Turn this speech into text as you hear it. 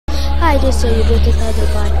Hi, this is Sayud with another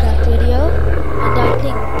Minecraft video, and I'm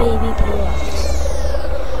playing Baby Blocks.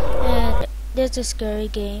 And there's a scary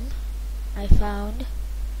game I found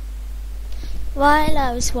while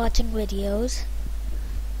I was watching videos.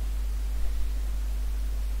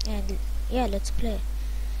 And yeah, let's play.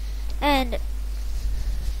 And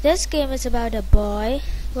this game is about a boy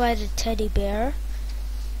who had a teddy bear,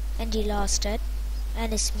 and he lost it,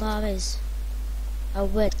 and his mom is a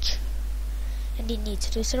witch. And he needs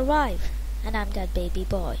to survive, and I'm that baby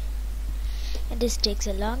boy, and this takes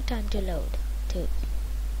a long time to load too.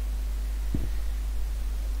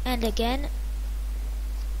 And again,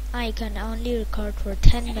 I can only record for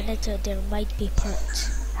 10 minutes, so there might be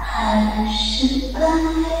parts,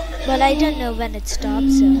 but I don't know when it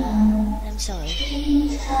stops, so I'm sorry.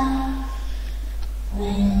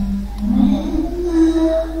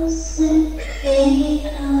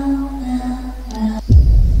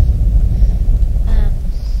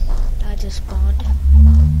 I just spawned,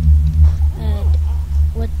 and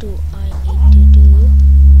what do I need to do?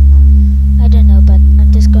 I don't know, but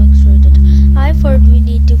I'm just going through it. I thought we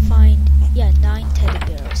need to find 9 teddy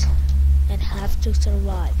bears and have to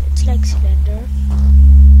survive. It's like Slender.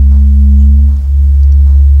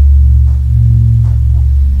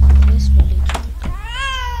 It's really dark.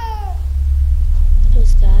 What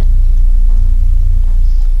is that?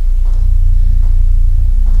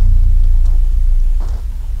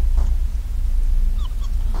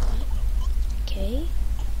 Okay.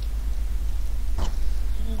 I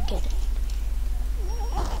didn't get it.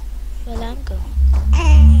 Well, I'm going.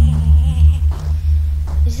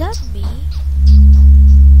 Is that me?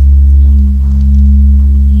 No.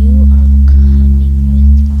 You are coming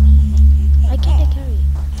with me. I can't carry you.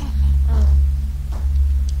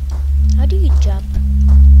 How do you jump?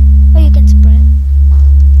 Oh, you can sprint.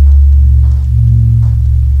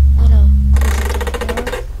 Oh no, there's a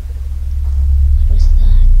door. What was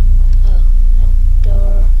that? Oh, a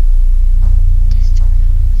door. This door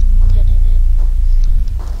didn't it?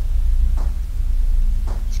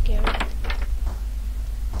 Scary.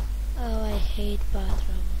 Oh, I hate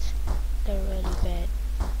bathrooms. They're really bad.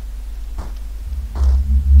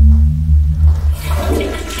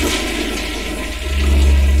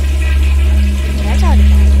 That's out of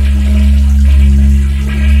matter.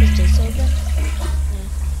 Is this open? No.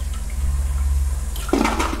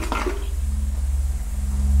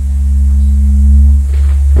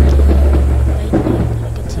 Lightning. I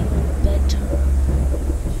can see my bed.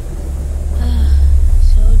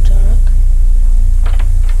 So dark.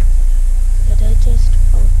 Did I just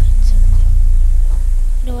open something?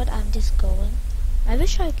 You know what? I'm just going. I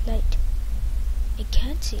wish I had light. I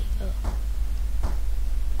can't see. Oh.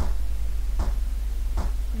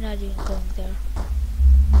 I'm not even going there.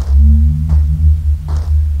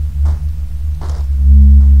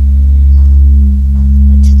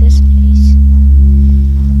 What's this place?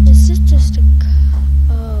 Is this just a...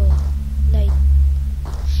 Oh, like...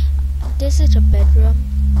 This is a bedroom.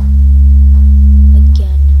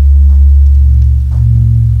 Again.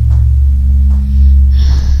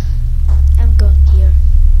 I'm going here.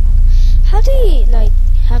 How do you, like,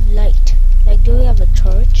 have light? Like, do we have a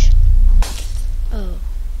torch? Oh.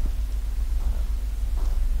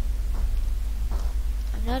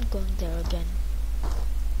 I'm not going there again.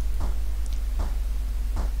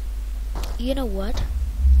 You know what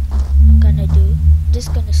I'm gonna do? I'm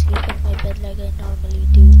just gonna sleep in my bed like I normally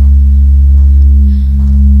do.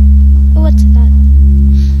 Oh, what's that?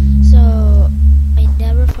 So, I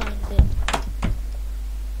never found it.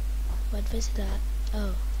 What was that?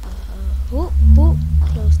 Oh, who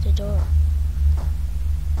closed the door?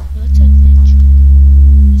 What's that bench?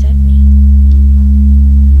 Is that me?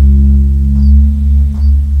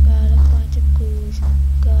 Gotta find some clues.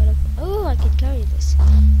 Oh, I can carry this.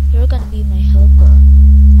 You're gonna be my helper.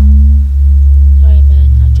 Sorry, man,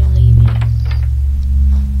 after leaving.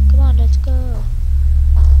 Come on, let's go.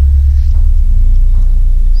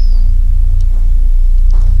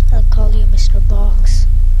 I'll call you Mr. Box.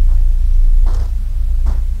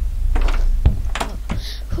 Oh.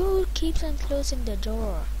 Who keeps on closing the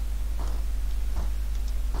door?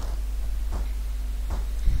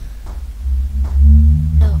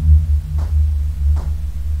 No.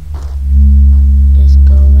 Just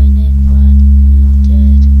going in front.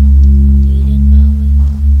 Just leading my way.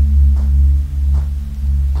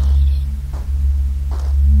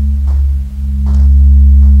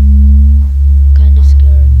 Kind of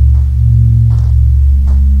scared.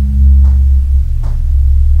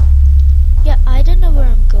 Yeah, I don't know where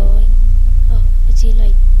I'm going. Oh, I see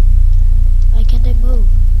light.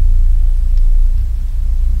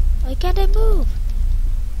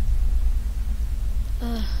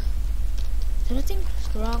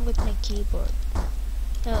 Something's wrong with my keyboard.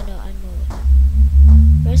 Oh no, I'm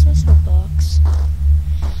moving. Where's Mr. Box?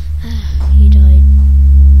 He died.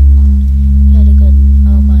 Gotta go.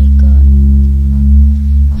 Oh my god.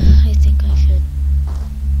 I think I should.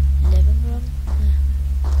 Living room?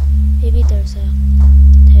 Maybe there's a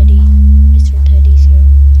Teddy. Mr. Teddy's here.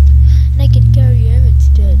 And I can carry him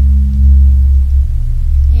instead.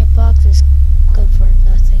 Your box is good for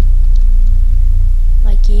nothing.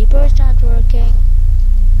 My keyboard's not working.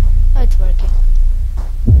 Oh, it's working.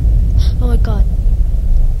 Oh my god.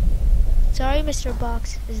 Sorry, Mr.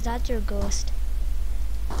 Box. Is that your ghost?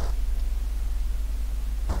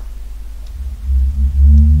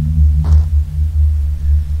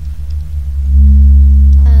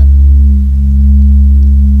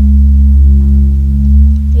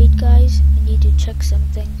 Wait guys, I need to check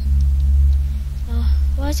something.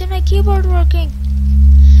 Why isn't my keyboard working?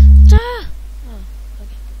 Ah!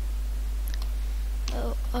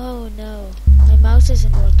 Oh no, my mouse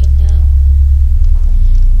isn't working now.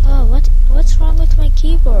 Oh, what's wrong with my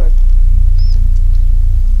keyboard?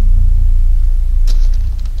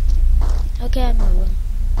 Okay, I'm moving.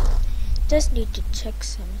 Just need to check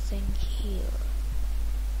something here.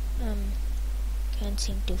 Can't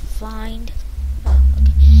seem to find. Oh,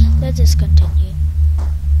 okay. Let's just continue.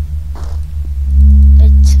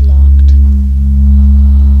 It's locked.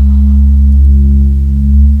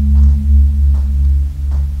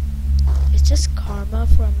 Is this karma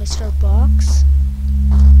from Mr. Box?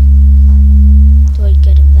 Do I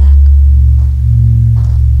get him back?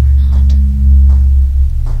 Or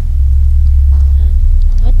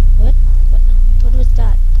not? What was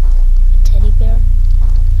that? A teddy bear?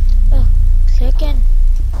 Oh, click in.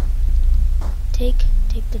 Take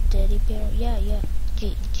the teddy bear. Yeah.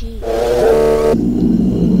 G. Oh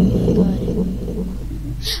my god.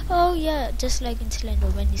 Oh yeah, just like in Slender,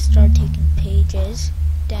 when you start taking pages,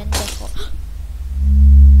 then the whole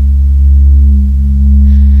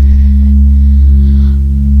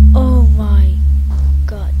oh my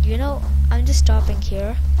god. I'm just stopping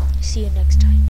here. See you next time.